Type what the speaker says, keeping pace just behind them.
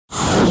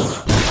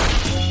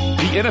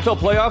NFL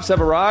playoffs have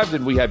arrived,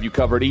 and we have you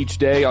covered each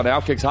day on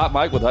Outkick's Hot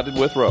Mic with Hutton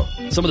Withrow.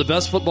 Some of the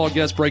best football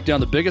guests break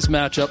down the biggest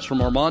matchups,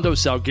 from Armando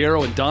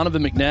Salguero and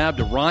Donovan McNabb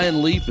to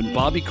Ryan Leaf and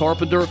Bobby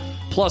Carpenter,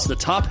 plus the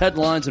top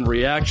headlines and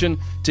reaction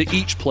to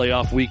each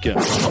playoff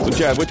weekend. So,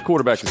 Chad, which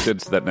quarterback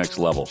ascends to that next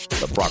level?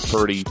 Brock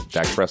Purdy,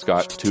 Dak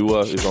Prescott,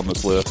 Tua is on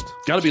this list.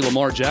 Got to be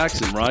Lamar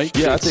Jackson, right?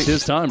 Yeah, it's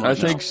his time right now. I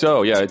think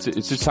so. Yeah, it's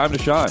his time to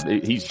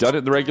shine. He's done it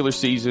in the regular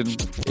season.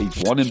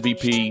 He's won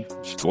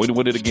MVP. He's going to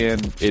win it again.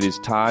 It is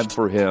time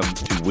for him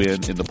to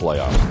win in the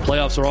playoffs.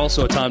 Playoffs are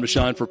also a time to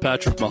shine for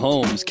Patrick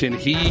Mahomes. Can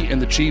he and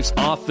the Chiefs'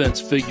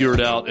 offense figure it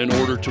out in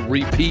order to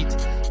repeat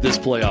this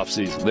playoff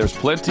season? There's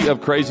plenty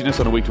of craziness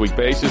on a week-to-week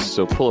basis,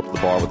 so pull up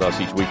the bar with us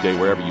each weekday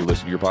wherever you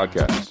listen to your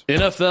podcasts.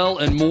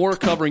 NFL and more,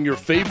 covering your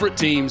favorite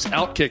teams.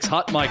 Outkick's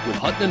Hot Mic with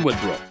Hutton and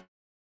Withrow.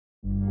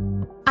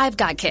 I've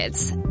got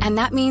kids, and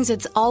that means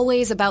it's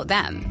always about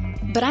them.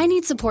 But I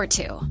need support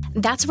too.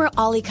 That's where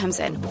Ollie comes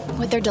in.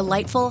 With their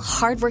delightful,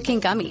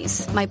 hard-working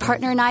gummies, my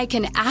partner and I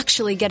can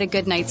actually get a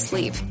good night's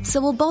sleep,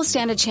 so we'll both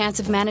stand a chance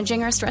of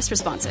managing our stress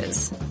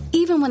responses.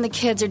 Even when the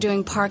kids are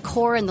doing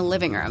parkour in the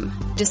living room.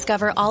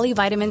 Discover Ollie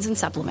vitamins and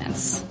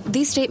supplements.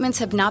 These statements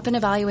have not been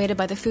evaluated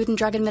by the Food and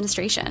Drug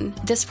Administration.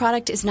 This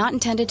product is not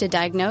intended to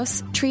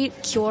diagnose,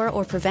 treat, cure,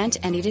 or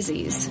prevent any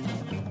disease.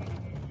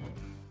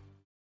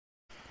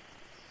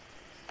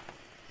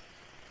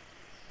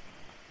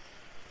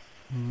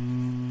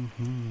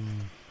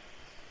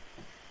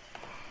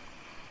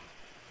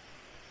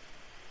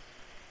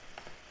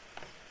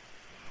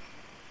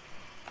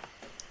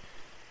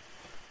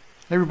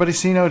 Hey everybody,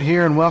 C-Note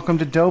here, and welcome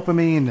to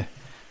Dopamine,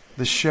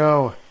 the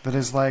show that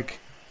is like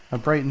a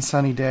bright and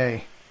sunny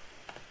day.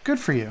 Good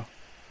for you,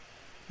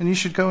 and you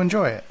should go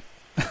enjoy it.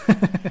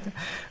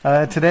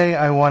 Today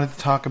I wanted to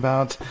talk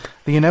about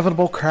the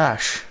inevitable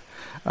crash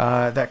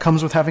that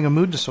comes with having a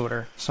mood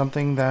disorder,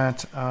 something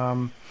that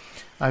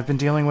I've been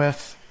dealing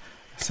with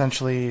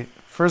essentially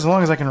for as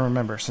long as I can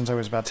remember. Since I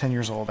was about 10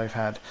 years old, I've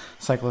had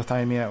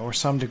cyclothymia or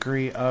some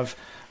degree of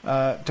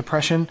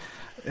depression.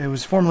 It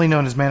was formerly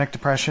known as manic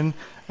depression,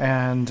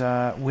 and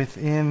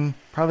within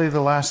probably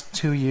the last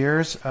 2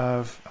 years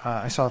of,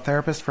 I saw a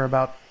therapist for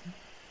about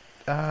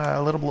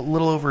a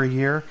little over a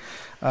year.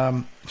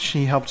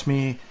 She helped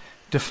me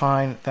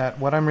define that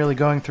what I'm really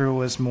going through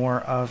was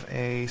more of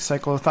a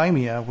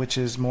cyclothymia, which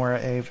is more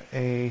of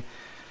a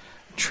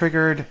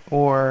triggered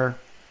or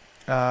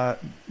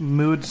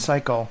mood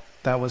cycle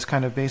that was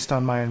kind of based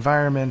on my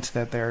environment,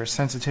 that there's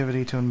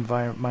sensitivity to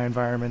my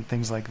environment,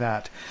 things like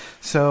that.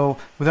 So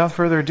without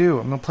further ado,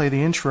 I'm going to play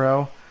the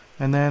intro,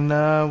 and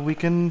then we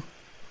can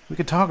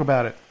talk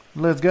about it.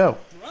 Let's go.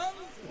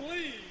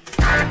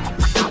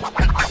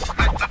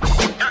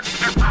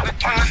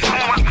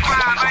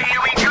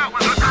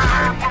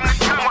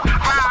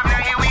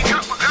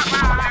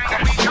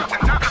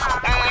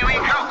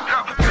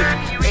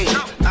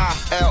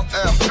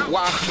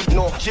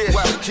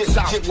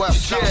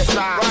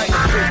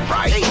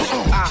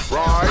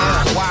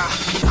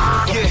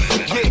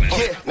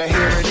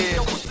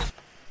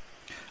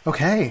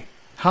 Okay,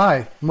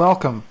 hi,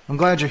 welcome. I'm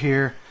glad you're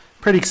here.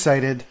 Pretty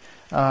excited.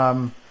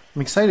 I'm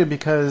excited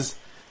because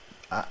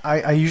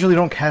I usually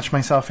don't catch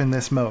myself in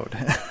this mode,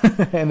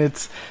 and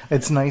it's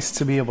nice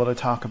to be able to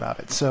talk about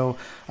it. So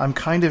I'm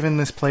kind of in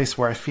this place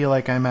where I feel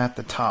like I'm at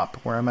the top,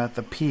 where I'm at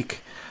the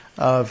peak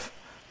of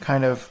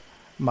kind of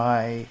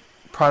my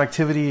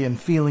productivity and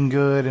feeling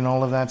good and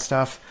all of that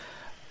stuff,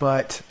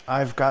 but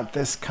I've got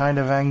this kind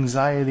of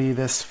anxiety,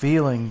 this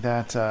feeling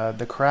that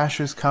the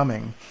crash is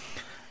coming.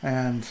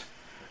 And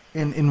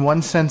in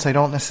one sense, I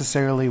don't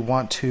necessarily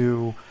want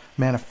to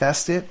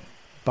manifest it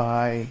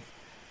by,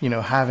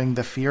 having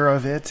the fear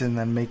of it and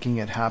then making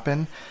it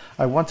happen.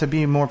 I want to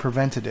be more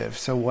preventative.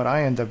 So what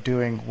I end up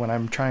doing when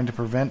I'm trying to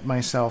prevent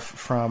myself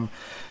from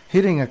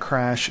hitting a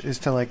crash is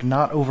to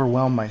not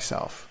overwhelm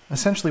myself.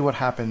 Essentially what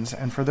happens,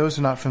 and for those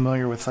who are not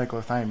familiar with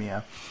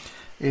cyclothymia,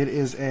 it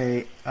is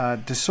a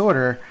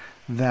disorder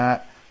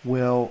that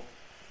will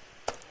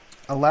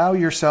allow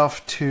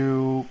yourself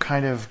to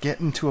kind of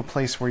get into a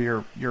place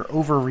where you're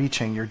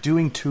overreaching, you're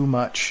doing too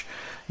much,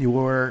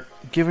 you're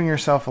giving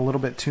yourself a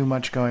little bit too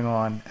much going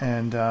on,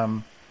 and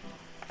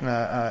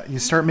you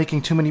start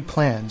making too many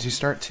plans. You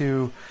start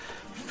to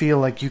feel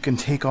like you can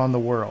take on the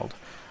world.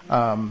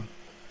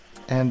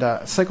 And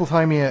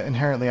cyclothymia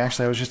inherently,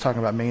 actually I was just talking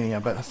about mania,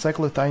 but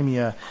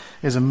cyclothymia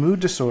is a mood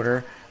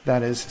disorder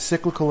that is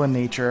cyclical in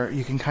nature.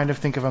 You can kind of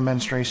think of a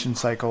menstruation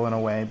cycle in a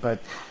way, but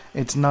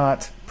it's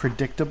not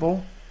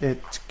predictable.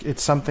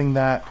 It's something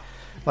that,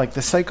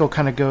 the cycle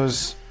kind of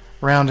goes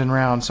round and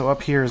round. So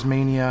up here is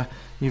mania,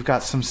 you've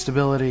got some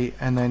stability,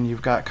 and then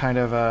you've got kind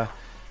of a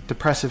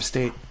depressive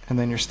state, and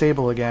then you're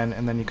stable again,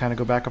 and then you kind of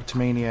go back up to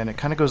mania, and it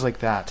kind of goes like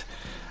that.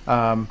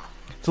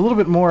 It's a little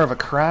bit more of a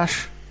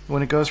crash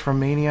when it goes from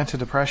mania to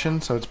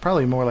depression, so it's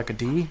probably more like a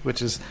D,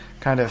 which is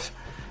kind of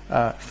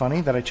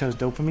funny that I chose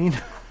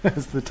dopamine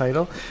as the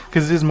title,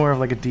 because it is more of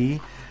like a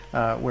D,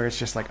 where it's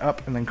just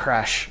up and then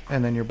crash,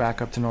 and then you're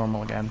back up to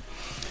normal again.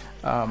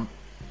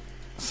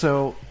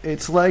 So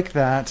it's like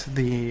that.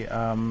 The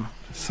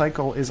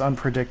cycle is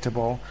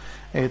unpredictable.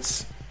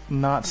 It's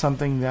not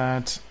something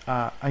that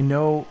I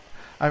know.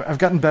 I've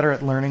gotten better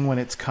at learning when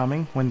it's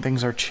coming, when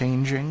things are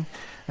changing,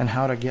 and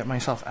how to get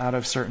myself out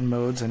of certain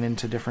modes and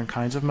into different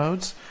kinds of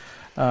modes.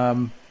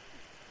 And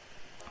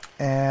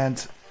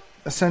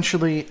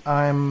essentially,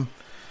 I'm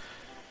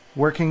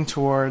working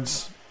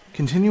towards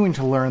continuing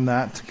to learn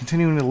that,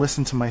 continuing to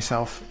listen to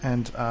myself,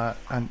 and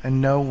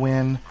know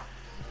when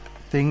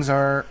things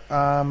are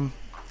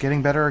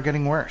getting better or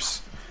getting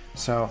worse.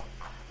 So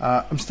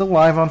I'm still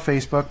live on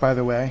Facebook, by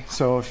the way.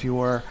 So if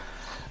you're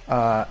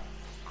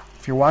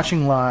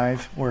watching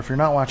live, or if you're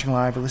not watching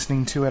live or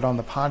listening to it on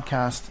the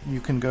podcast,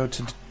 you can go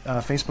to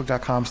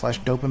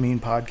facebook.com/dopamine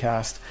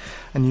podcast,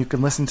 and you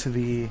can listen to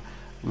the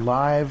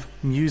live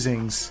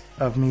musings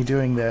of me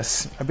doing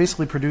this. I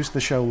basically produce the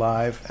show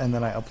live, and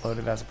then I upload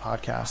it as a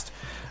podcast.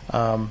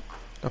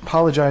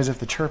 Apologize if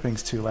the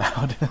chirping's too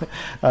loud.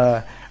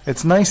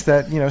 It's nice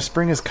that,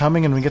 spring is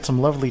coming and we get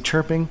some lovely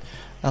chirping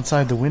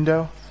outside the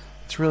window.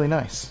 It's really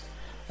nice.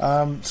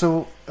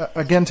 So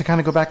again, to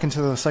kind of go back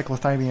into the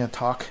cyclothymia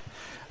talk,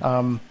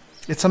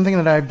 it's something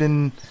that I've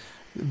been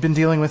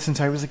dealing with since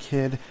I was a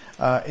kid.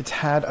 It's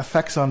had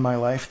effects on my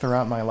life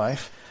throughout my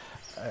life.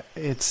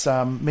 It's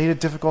made it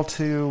difficult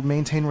to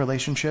maintain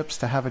relationships,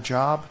 to have a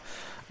job,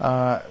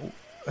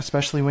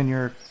 especially when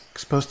you're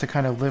supposed to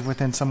kind of live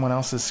within someone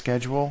else's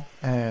schedule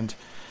and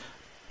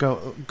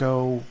go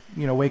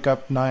wake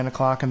up 9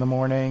 o'clock in the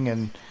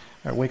morning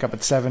or wake up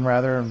at 7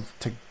 rather, and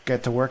to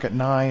get to work at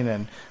 9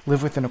 and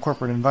live within a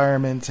corporate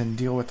environment and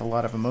deal with a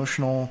lot of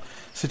emotional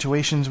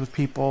situations with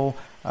people.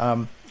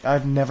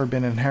 I've never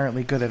been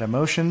inherently good at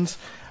emotions,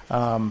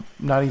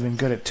 not even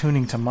good at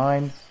tuning to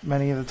mine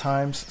many of the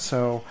times.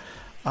 So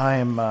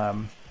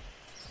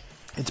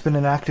it's been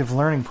an active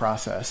learning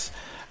process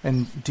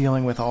and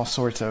dealing with all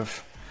sorts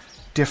of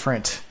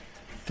different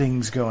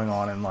things going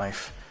on in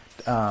life.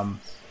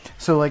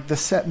 So like the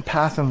set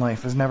path in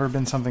life has never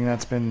been something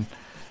that's been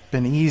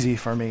easy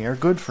for me or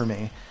good for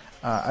me.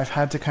 I've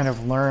had to kind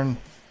of learn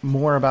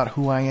more about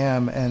who I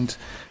am and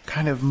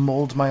kind of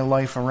mold my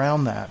life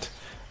around that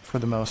for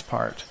the most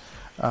part.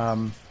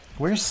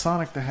 Where's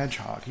Sonic the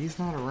Hedgehog? He's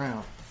not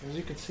around. As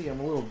you can see, I'm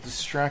a little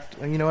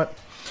distracted. You know what?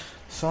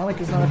 Sonic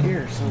is not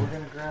here, so we're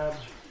going to grab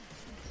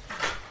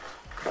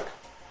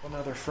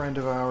another friend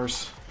of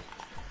ours,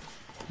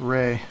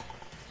 Ray.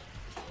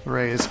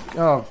 Ray is...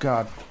 Oh,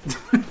 God.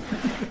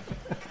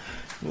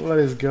 What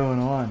is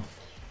going on?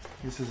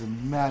 This is a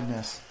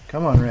madness.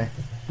 Come on, Ray.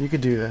 You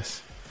could do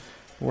this.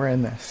 We're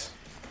in this.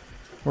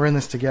 We're in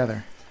this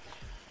together.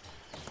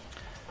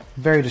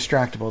 Very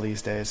distractible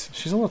these days.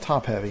 She's a little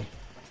top-heavy.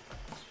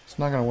 It's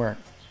not going to work.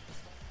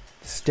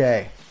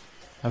 Stay.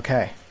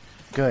 Okay.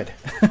 Good.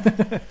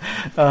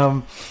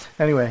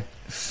 Anyway,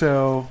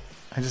 so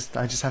I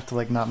just have to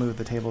like not move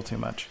the table too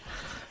much.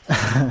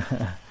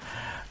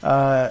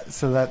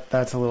 So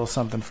that's a little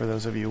something for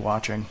those of you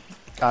watching.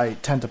 I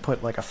tend to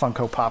put like a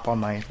Funko Pop on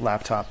my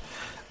laptop.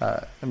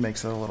 It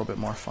makes it a little bit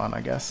more fun,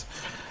 I guess.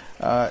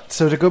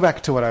 So to go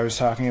back to what I was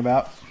talking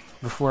about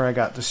before I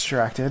got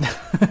distracted,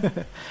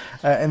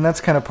 and that's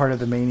kind of part of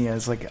the mania,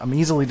 is like I'm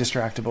easily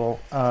distractible.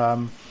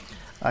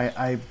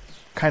 I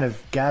kind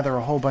of gather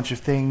a whole bunch of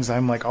things.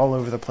 I'm like all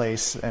over the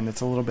place, and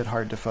it's a little bit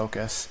hard to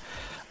focus.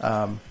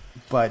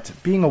 But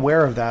being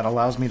aware of that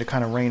allows me to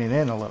kind of rein it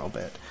in a little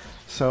bit.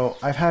 So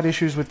I've had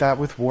issues with that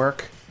with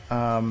work.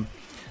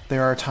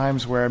 There are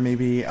times where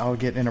maybe I'll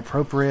get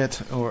inappropriate,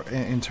 or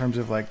in terms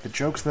of like the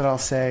jokes that I'll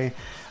say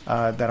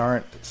that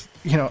aren't,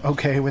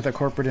 okay with a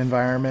corporate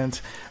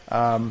environment.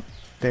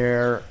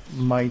 There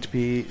might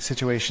be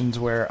situations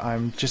where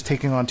I'm just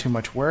taking on too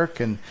much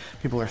work and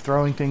people are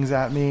throwing things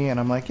at me and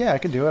I'm like, yeah, I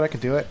can do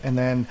it. And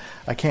then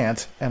I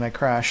can't, and I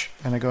crash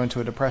and I go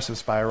into a depressive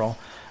spiral,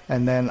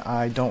 and then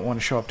I don't want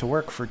to show up to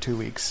work for 2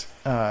 weeks,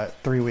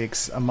 3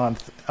 weeks, a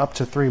month, up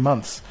to 3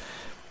 months.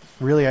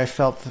 Really, I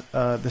felt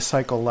the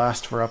cycle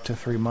last for up to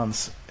 3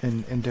 months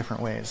in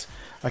different ways.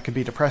 I could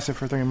be depressive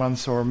for 3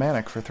 months or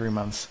manic for 3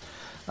 months.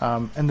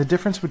 And the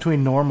difference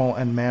between normal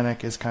and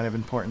manic is kind of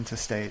important to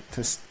state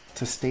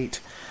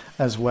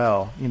as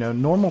well.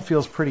 Normal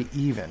feels pretty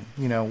even.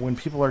 When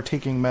people are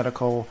taking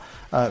medical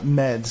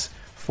meds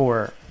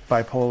for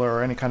bipolar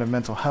or any kind of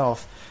mental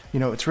health,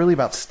 it's really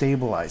about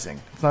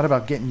stabilizing. It's not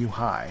about getting you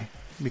high,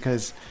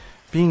 because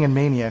being in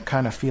mania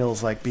kind of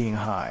feels like being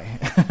high.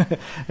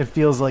 It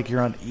feels like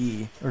you're on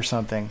E or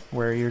something,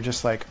 where you're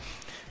just like,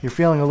 you're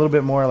feeling a little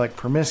bit more like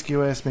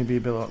promiscuous, maybe a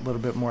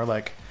little bit more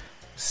like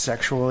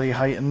sexually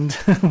heightened,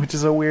 which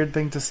is a weird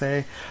thing to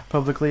say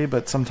publicly,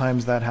 but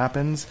sometimes that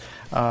happens.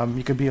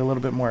 You could be a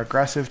little bit more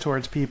aggressive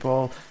towards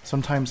people,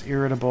 sometimes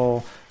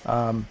irritable,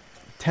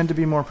 tend to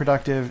be more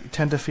productive,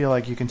 tend to feel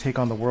like you can take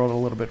on the world a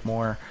little bit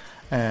more,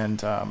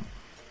 and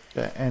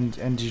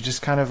you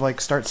just kind of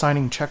like start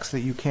signing checks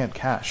that you can't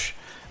cash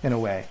in a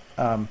way.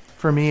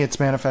 For me, it's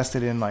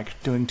manifested in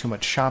like doing too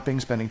much shopping,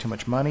 spending too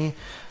much money,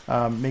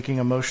 making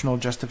emotional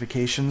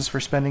justifications for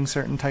spending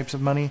certain types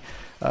of money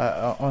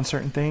on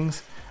certain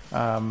things.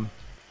 And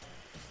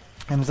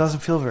it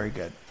doesn't feel very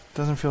good. It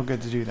doesn't feel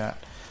good to do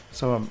that.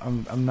 So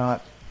I'm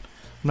not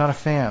not a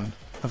fan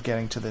of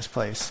getting to this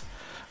place.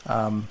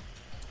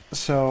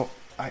 So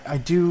I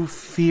do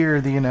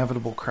fear the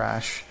inevitable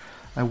crash.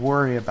 I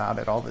worry about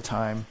it all the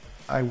time.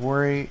 I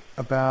worry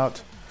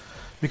about,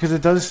 because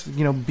it does,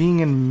 being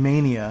in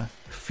mania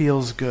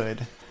feels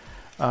good.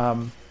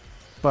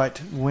 But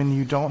when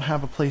you don't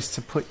have a place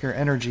to put your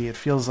energy, it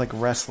feels like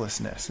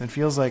restlessness. It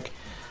feels like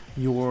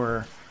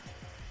you're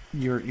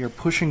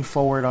pushing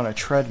forward on a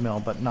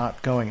treadmill but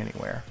not going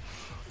anywhere.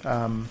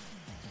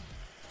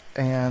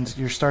 And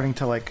you're starting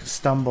to like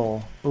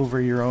stumble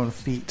over your own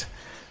feet,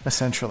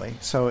 essentially.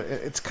 So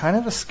it's kind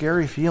of a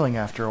scary feeling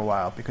after a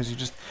while, because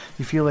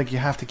you feel like you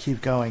have to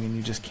keep going and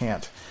you just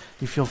can't.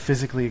 You feel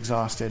physically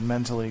exhausted,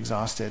 mentally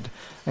exhausted,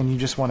 and you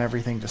just want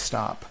everything to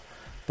stop.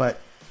 But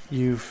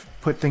you've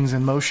put things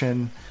in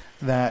motion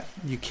that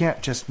you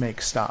can't just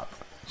make stop.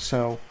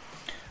 So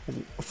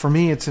for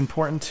me, it's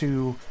important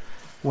to,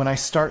 when I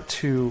start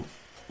to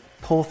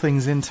pull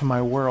things into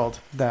my world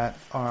that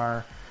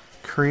are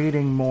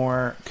creating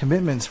more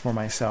commitments for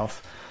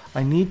myself,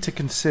 I need to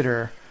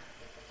consider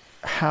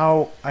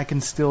how I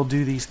can still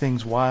do these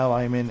things while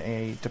I'm in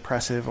a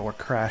depressive or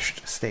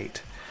crashed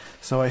state.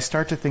 So I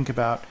start to think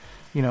about,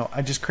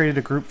 I just created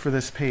a group for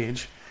this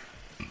page,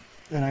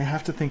 and I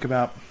have to think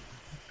about,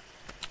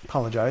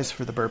 apologize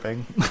for the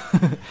burping.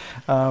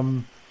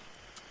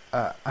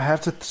 I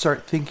have to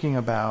start thinking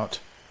about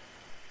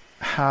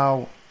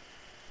how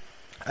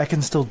I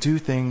can still do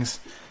things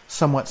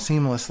somewhat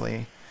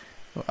seamlessly,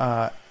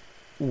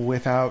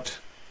 without,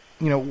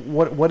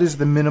 what is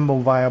the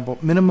minimum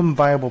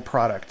viable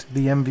product,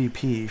 the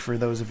MVP, for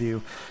those of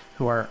you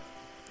who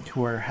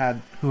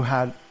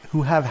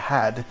have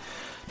had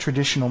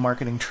traditional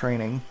marketing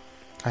training.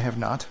 I have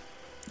not.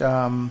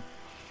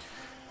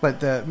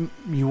 But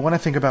you want to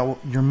think about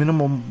your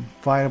minimum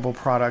viable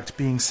product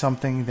being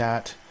something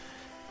that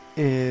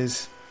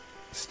is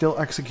still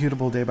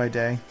executable day by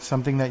day,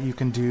 something that you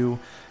can do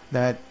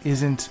that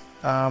isn't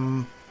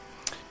a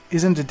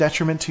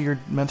detriment to your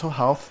mental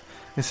health,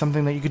 is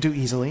something that you could do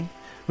easily,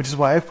 which is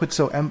why I've put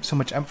so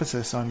much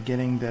emphasis on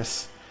getting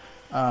this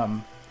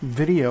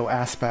video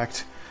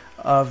aspect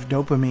of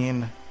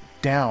dopamine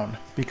down,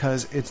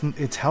 because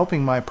it's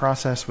helping my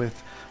process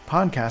with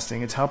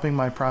podcasting. It's helping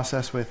my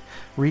process with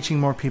reaching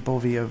more people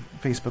via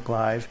Facebook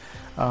Live,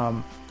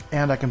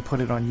 and I can put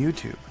it on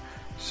YouTube.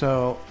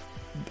 So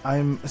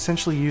I'm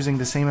essentially using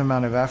the same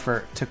amount of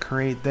effort to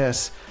create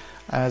this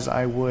as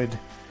I would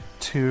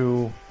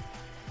to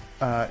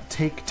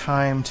take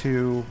time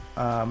to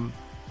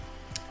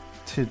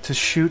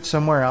shoot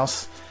somewhere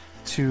else,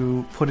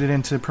 to put it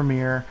into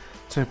Premiere,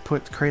 to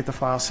create the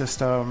file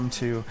system,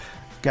 to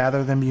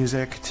gather the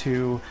music,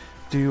 to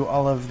do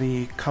all of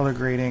the color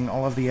grading,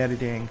 all of the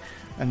editing,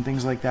 and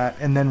things like that,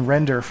 and then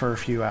render for a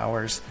few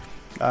hours.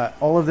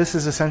 All of this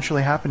is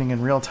essentially happening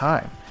in real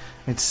time.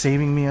 It's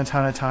saving me a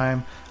ton of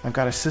time. I've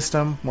got a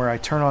system where I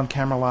turn on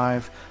Camera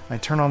Live, I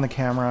turn on the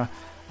camera,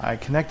 I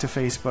connect to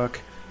Facebook,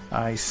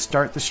 I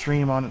start the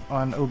stream on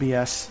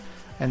OBS,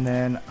 and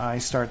then I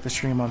start the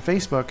stream on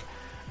Facebook,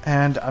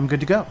 and I'm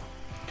good to go.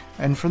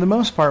 And for the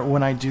most part,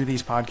 when I do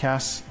these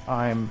podcasts,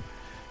 I'm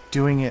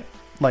doing it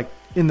like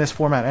in this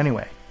format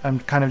anyway. I'm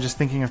kind of just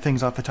thinking of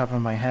things off the top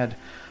of my head.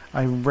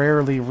 I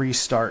rarely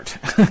restart,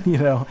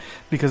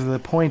 because the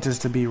point is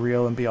to be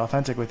real and be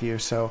authentic with you.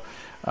 So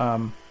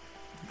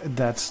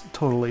that's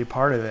totally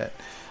part of it.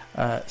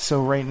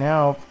 So right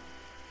now,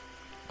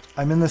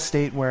 I'm in the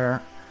state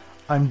where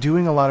I'm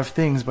doing a lot of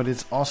things, but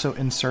it's also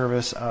in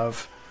service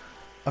of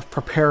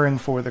preparing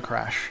for the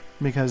crash,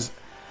 because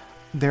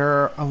there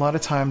are a lot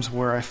of times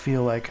where I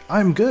feel like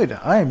I'm good,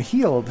 I'm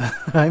healed,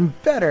 I'm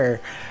better,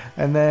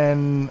 and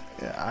then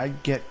I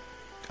get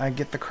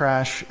the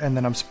crash, and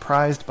then I'm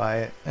surprised by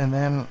it, and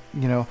then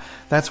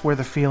that's where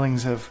the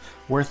feelings of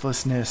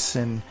worthlessness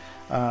and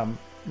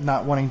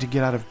not wanting to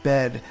get out of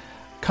bed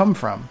come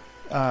from.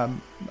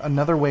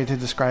 Another way to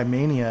describe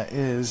mania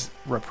is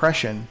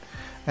repression,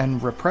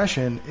 and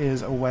repression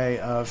is a way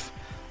of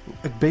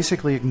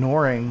basically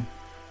ignoring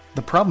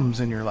the problems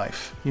in your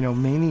life.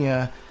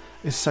 Mania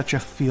is such a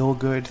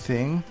feel-good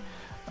thing.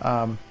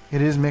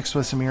 It is mixed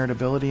with some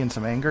irritability and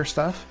some anger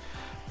stuff,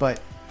 but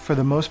for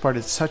the most part,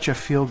 it's such a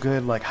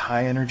feel-good, like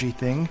high-energy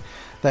thing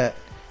that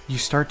you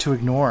start to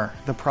ignore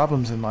the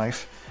problems in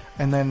life,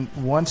 and then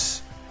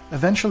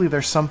eventually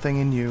there's something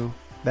in you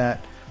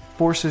that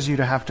forces you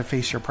to have to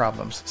face your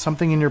problems,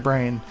 something in your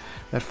brain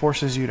that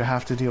forces you to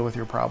have to deal with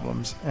your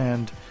problems.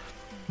 And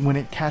when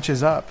it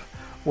catches up,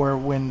 or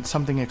when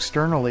something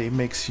externally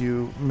makes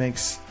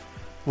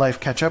life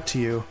catch up to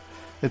you,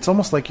 it's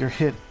almost like you're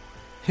hit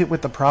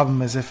with the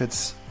problem as if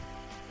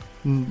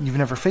you've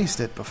never faced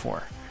it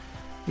before.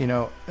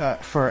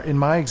 In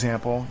my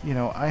example,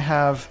 I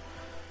have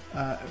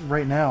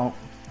right now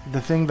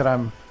the thing that I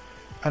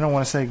don't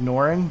want to say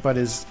ignoring, but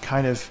is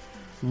kind of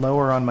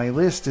lower on my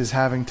list, is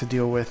having to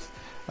deal with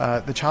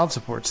the child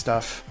support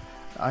stuff.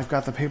 I've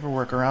got the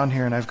paperwork around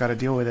here and I've got to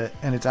deal with it,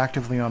 and it's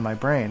actively on my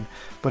brain.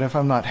 But if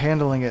I'm not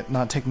handling it,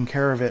 not taking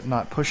care of it,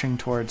 not pushing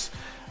towards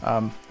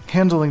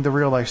handling the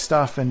real life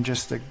stuff, and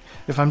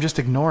if I'm just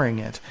ignoring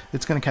it,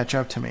 it's going to catch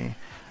up to me.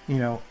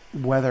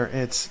 whether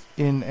it's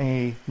in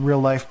a real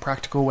life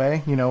practical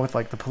way, with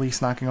like the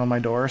police knocking on my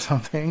door or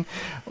something,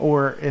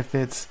 or if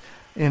it's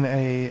in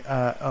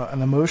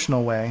an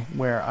emotional way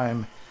where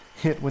I'm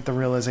hit with the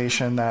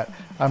realization that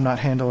I'm not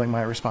handling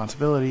my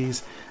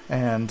responsibilities,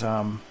 and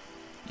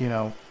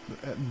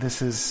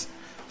this is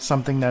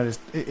something that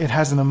it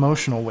has an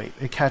emotional weight.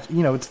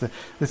 It's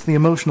the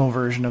emotional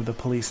version of the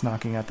police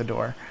knocking at the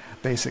door,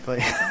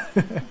 basically.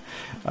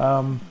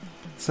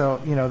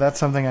 So that's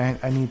something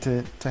I need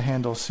to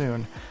handle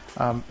soon.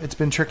 It's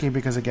been tricky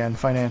because, again,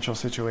 financial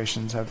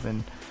situations have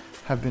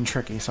been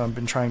tricky, so I've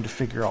been trying to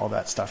figure all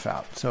that stuff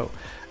out. So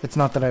it's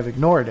not that I've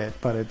ignored it,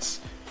 but it's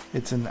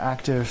an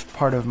active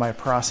part of my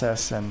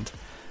process, and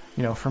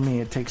for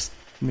me, it takes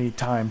me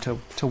time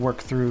to work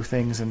through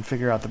things and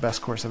figure out the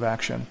best course of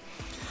action.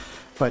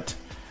 But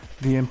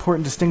the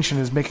important distinction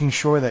is making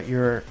sure that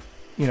you're,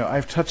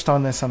 I've touched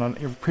on this on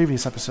a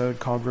previous episode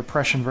called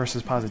Repression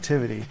versus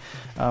Positivity,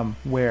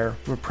 where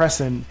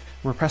repressing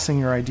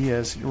your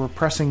ideas,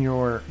 repressing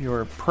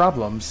your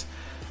problems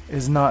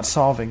is not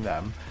solving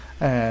them.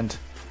 And,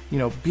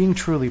 being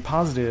truly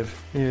positive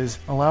is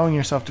allowing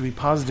yourself to be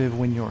positive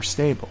when you're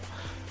stable,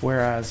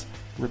 whereas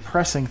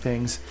repressing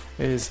things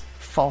is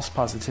false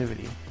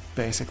positivity,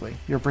 basically.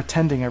 You're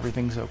pretending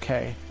everything's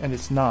okay, and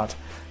it's not,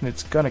 and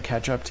it's going to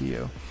catch up to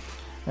you.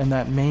 And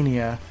that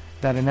mania,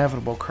 that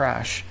inevitable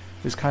crash,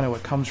 is kind of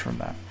what comes from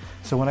that.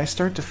 So when I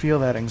start to feel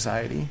that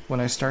anxiety, when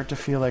I start to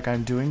feel like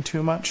I'm doing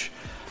too much,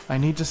 I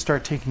need to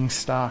start taking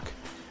stock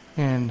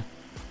in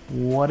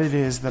what it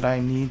is that I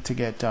need to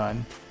get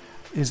done.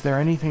 Is there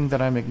anything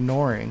that I'm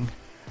ignoring?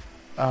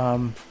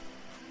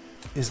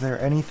 Is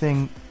there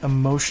anything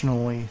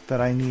emotionally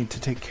that I need to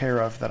take care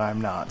of that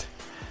I'm not?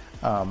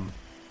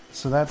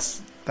 So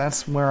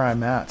that's where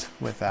I'm at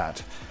with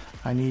that.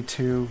 I need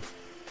to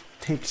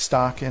take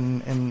stock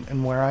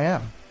in where I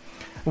am,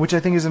 which I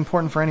think is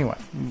important for anyone.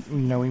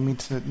 We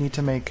need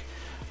to make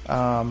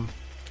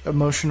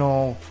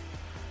emotional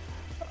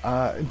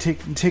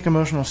take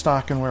emotional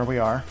stock in where we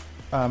are,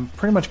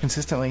 pretty much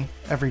consistently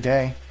every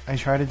day. I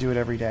try to do it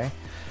every day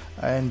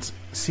and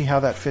see how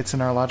that fits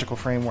in our logical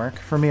framework.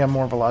 For me, I'm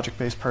more of a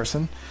logic-based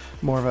person,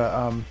 more of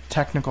a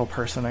technical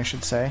person, I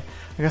should say.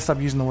 I gotta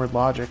stop using the word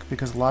logic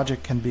because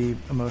logic can be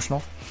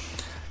emotional,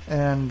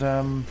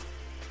 and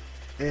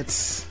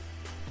it's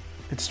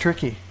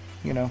tricky,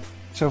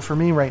 So for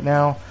me right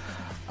now,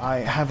 I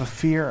have a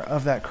fear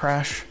of that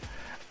crash.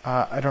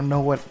 I don't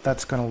know what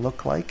that's going to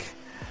look like.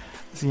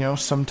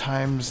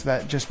 Sometimes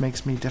that just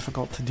makes me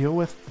difficult to deal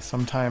with.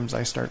 Sometimes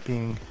I start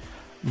being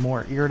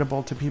more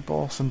irritable to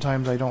people.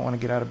 Sometimes I don't want to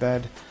get out of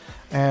bed.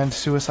 And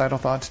suicidal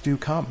thoughts do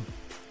come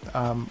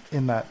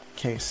in that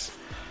case.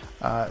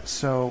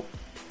 So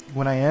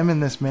when I am in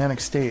this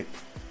manic state,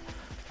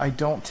 I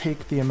don't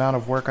take the amount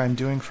of work I'm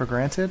doing for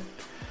granted.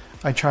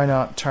 I try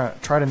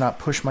to not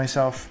push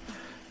myself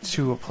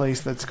to a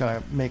place that's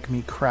going to make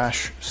me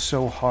crash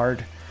so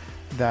hard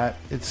that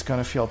it's going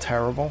to feel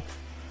terrible.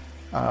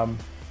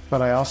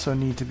 But I also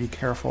need to be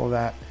careful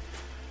that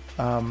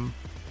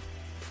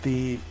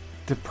the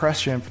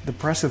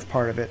depressive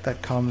part of it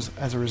that comes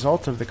as a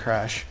result of the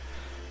crash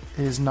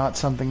is not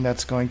something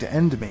that's going to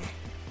end me.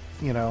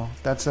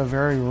 That's a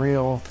very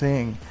real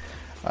thing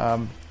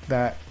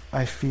that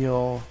I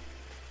feel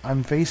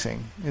I'm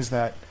facing, is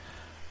that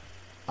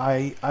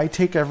I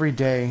take every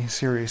day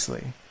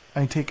seriously.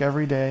 I take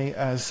every day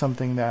as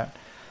something that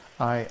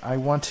I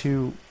want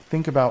to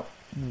think about.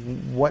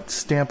 What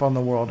stamp on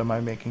the world am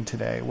I making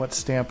today? What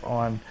stamp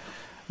on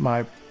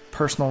my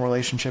personal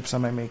relationships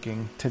am I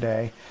making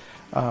today?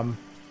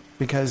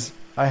 Because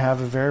I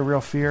have a very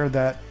real fear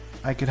that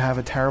I could have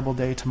a terrible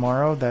day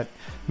tomorrow that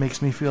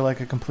makes me feel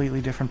like a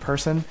completely different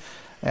person,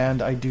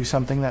 and I do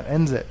something that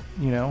ends it,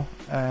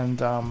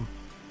 and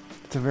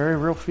it's a very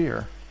real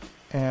fear,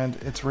 and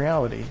it's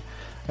reality,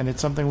 and it's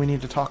something we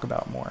need to talk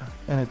about more,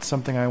 and it's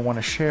something I want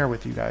to share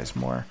with you guys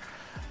more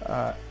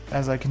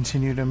as I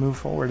continue to move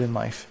forward in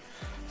life.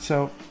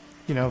 So,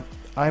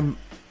 I'm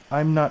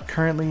not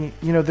currently,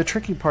 the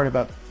tricky part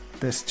about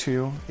this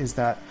too is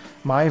that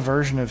my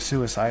version of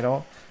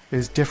suicidal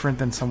is different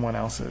than someone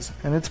else's.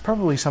 And it's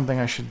probably something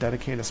I should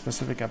dedicate a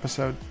specific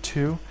episode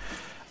to,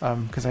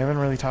 because I haven't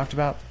really talked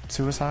about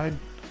suicide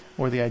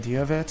or the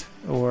idea of it,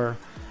 or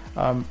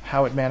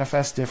how it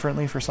manifests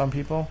differently for some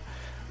people.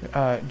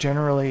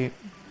 Generally,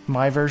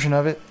 my version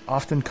of it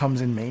often comes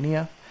in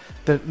mania.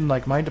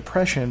 Like my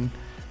depression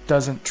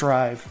doesn't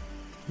drive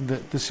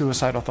the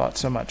suicidal thoughts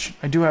so much.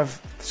 I do have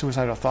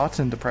suicidal thoughts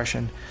in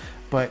depression,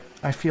 but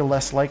I feel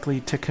less likely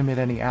to commit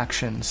any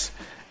actions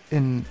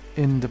in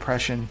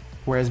depression,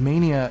 whereas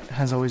mania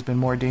has always been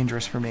more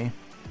dangerous for me.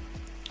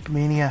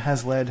 Mania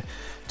has led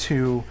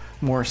to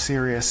more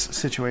serious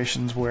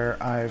situations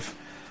where I've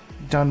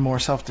done more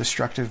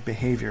self-destructive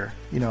behavior.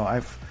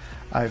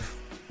 I've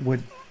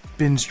would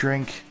binge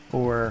drink,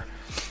 or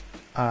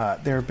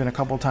there have been a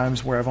couple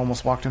times where I've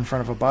almost walked in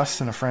front of a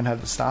bus and a friend had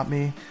to stop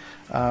me.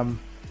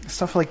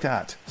 Stuff like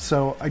that.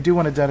 So I do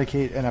want to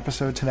dedicate an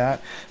episode to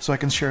that, so I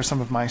can share some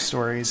of my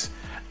stories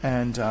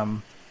and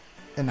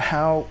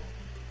how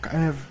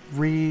kind of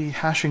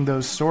rehashing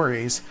those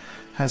stories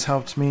has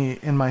helped me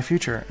in my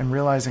future, and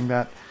realizing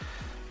that,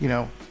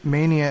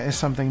 mania is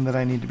something that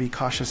I need to be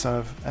cautious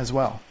of as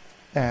well.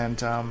 And,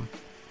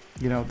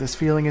 this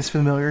feeling is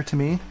familiar to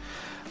me.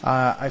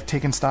 I've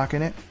taken stock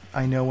in it.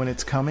 I know when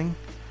it's coming,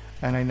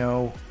 and I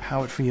know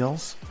how it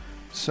feels.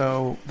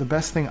 So the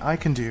best thing I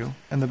can do,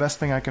 and the best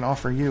thing I can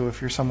offer you if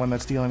you're someone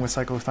that's dealing with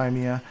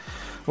cyclothymia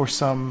or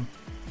some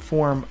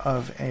form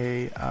of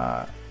a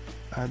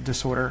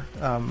disorder,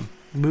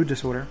 mood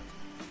disorder,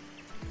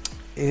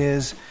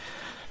 is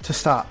to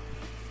stop,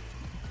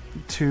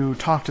 to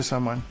talk to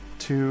someone,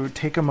 to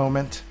take a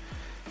moment,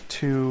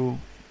 to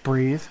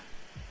breathe,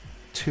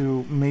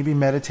 to maybe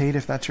meditate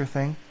if that's your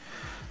thing,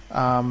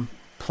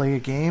 play a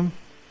game,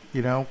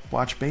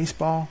 watch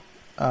baseball,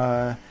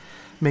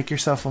 make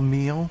yourself a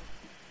meal,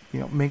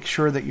 make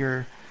sure that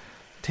you're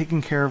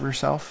taking care of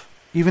yourself,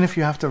 even if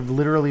you have to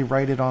literally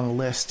write it on a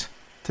list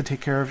to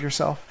take care of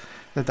yourself,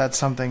 that's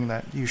something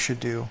that you should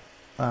do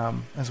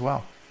as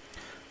well.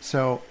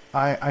 So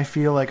I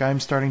feel like I'm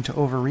starting to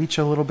overreach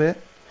a little bit,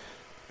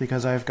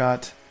 because I've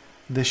got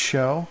this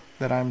show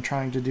that I'm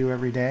trying to do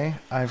every day.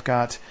 I've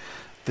got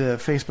the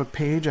Facebook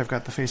page. I've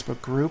got the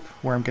Facebook group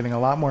where I'm getting a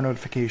lot more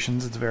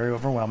notifications. It's very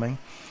overwhelming.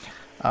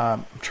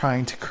 I'm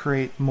trying to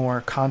create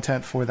more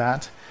content for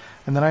that.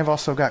 And then I've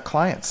also got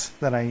clients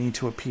that I need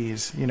to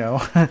appease.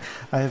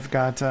 I've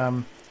got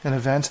an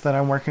event that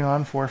I'm working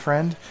on for a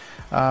friend,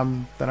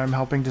 that I'm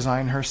helping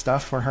design her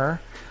stuff for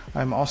her.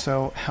 I'm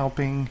also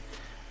helping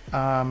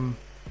I'm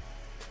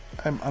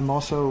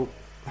also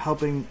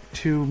helping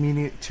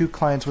two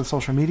clients with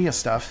social media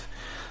stuff,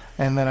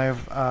 and then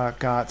I've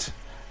got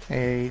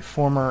a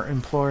former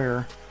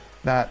employer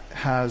that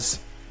has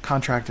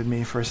contracted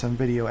me for some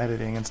video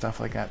editing and stuff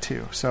like that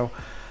too. So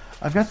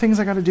I've got things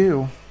I got to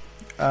do,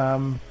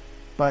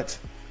 but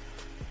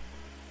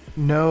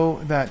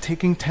know that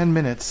taking 10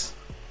 minutes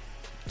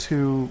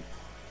to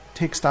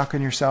take stock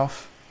in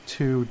yourself,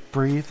 to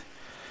breathe,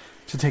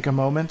 to take a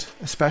moment,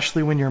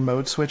 especially when you're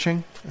mode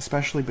switching,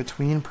 especially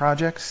between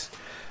projects.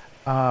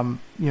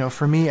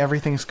 For me,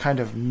 everything's kind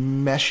of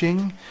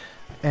meshing,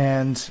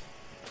 and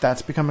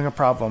that's becoming a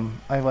problem.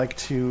 I like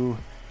to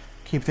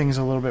keep things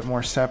a little bit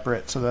more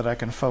separate so that I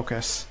can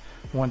focus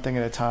one thing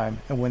at a time.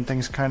 And when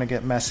things kind of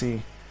get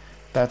messy,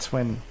 that's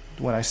when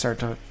I start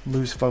to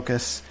lose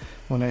focus,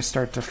 when I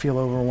start to feel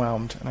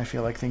overwhelmed, and I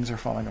feel like things are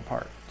falling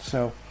apart.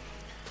 So,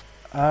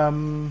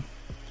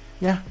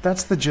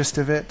 that's the gist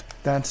of it.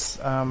 That's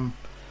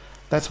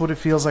what it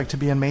feels like to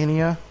be in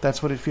mania.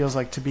 That's what it feels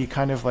like to be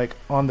kind of like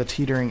on the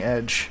teetering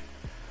edge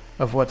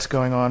of what's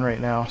going on right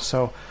now.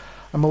 So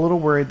I'm a little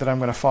worried that I'm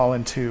going to fall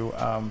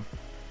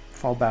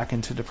back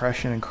into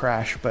depression and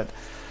crash, but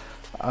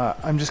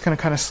I'm just going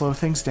to kind of slow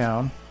things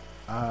down.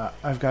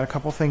 I've got a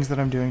couple things that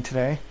I'm doing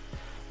today,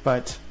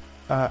 but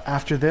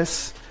after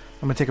this,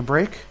 I'm going to take a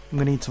break. I'm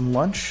going to eat some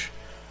lunch,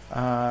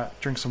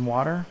 drink some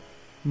water,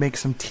 make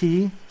some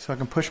tea so I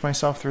can push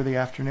myself through the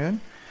afternoon,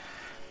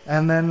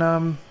 and then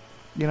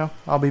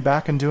I'll be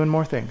back and doing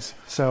more things.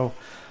 So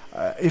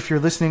if you're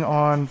listening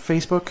on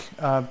Facebook,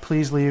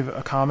 please leave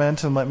a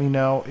comment and let me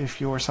know if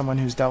you're someone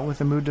who's dealt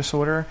with a mood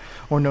disorder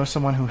or know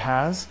someone who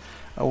has,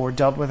 or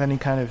dealt with any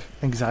kind of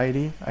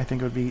anxiety. I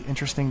think it would be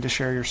interesting to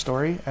share your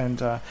story.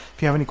 And if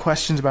you have any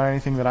questions about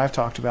anything that I've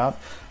talked about,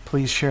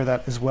 please share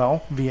that as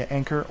well via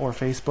Anchor or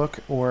Facebook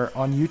or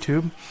on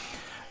YouTube.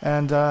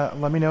 And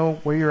let me know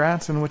where you're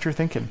at and what you're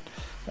thinking.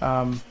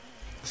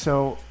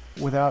 So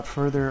without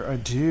further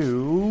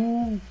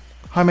ado,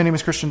 hi, my name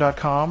is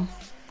Christian.com.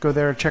 Go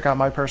there, check out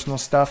my personal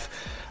stuff.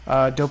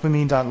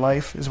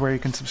 Dopamine.life is where you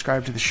can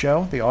subscribe to the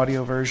show, the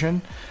audio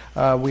version.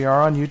 We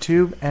are on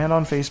YouTube and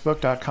on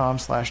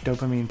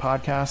Facebook.com/Dopamine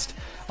Podcast.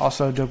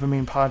 Also,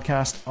 Dopamine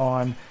Podcast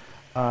on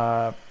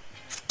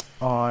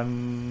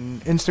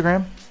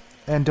Instagram,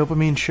 and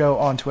Dopamine Show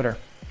on Twitter.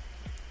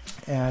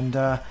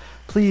 And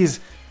please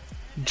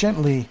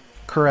gently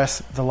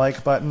caress the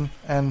like button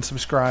and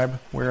subscribe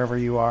wherever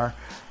you are.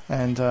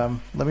 And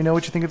let me know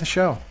what you think of the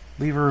show.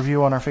 Leave a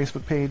review on our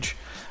Facebook page.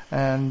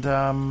 And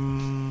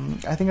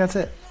I think that's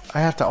it.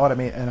 I have to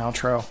automate an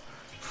outro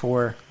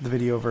for the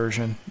video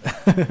version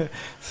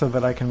so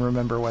that I can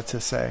remember what to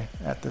say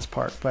at this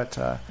part. But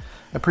I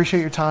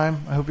appreciate your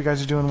time. I hope you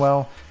guys are doing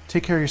well.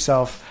 Take care of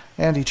yourself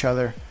and each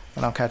other,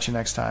 and I'll catch you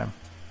next time.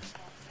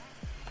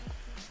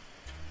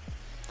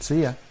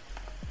 See ya.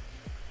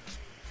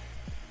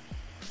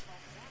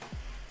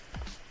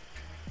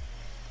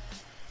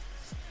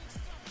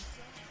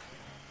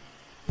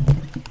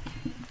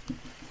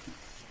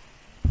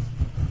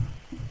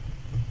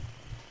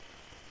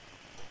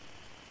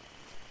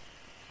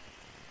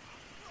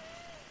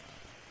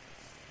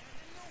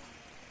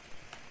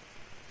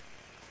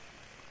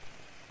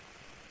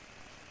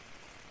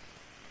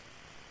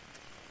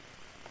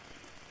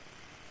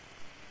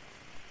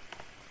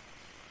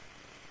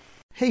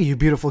 Hey, you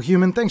beautiful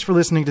human. Thanks for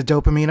listening to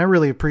Dopamine. I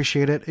really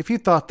appreciate it. If you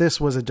thought this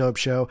was a dope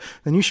show,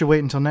 then you should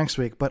wait until next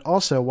week. But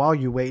also, while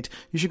you wait,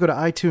 you should go to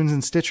iTunes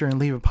and Stitcher and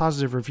leave a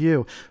positive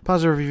review.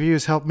 Positive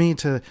reviews help me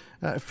to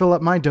fill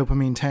up my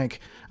dopamine tank.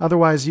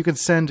 Otherwise, you can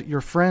send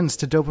your friends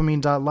to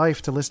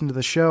dopamine.life to listen to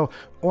the show,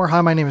 or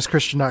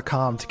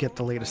HiMyNameIsChristian.com to get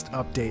the latest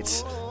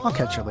updates. I'll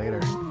catch you later.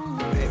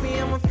 Baby,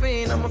 I'm a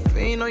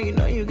fiend. Oh, you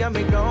know you got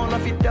me going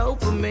off your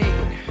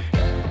dopamine.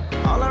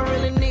 All I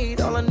really need,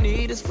 all I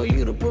need is for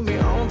you to put me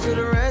on to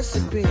the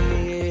recipe.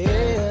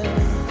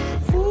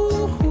 Yeah.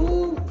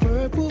 Ooh,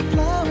 purple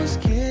flowers,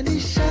 candy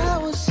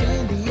showers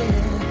in the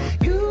air.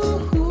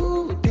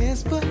 You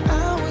dance for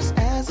hours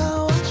as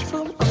I watch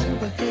from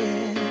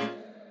overhead.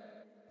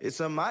 It's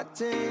a my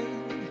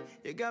thing,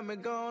 you got me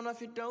going off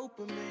your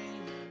dopamine.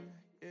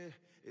 Yeah,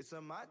 it's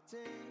a my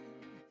thing,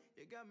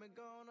 you got me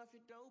going off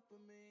your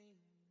dopamine.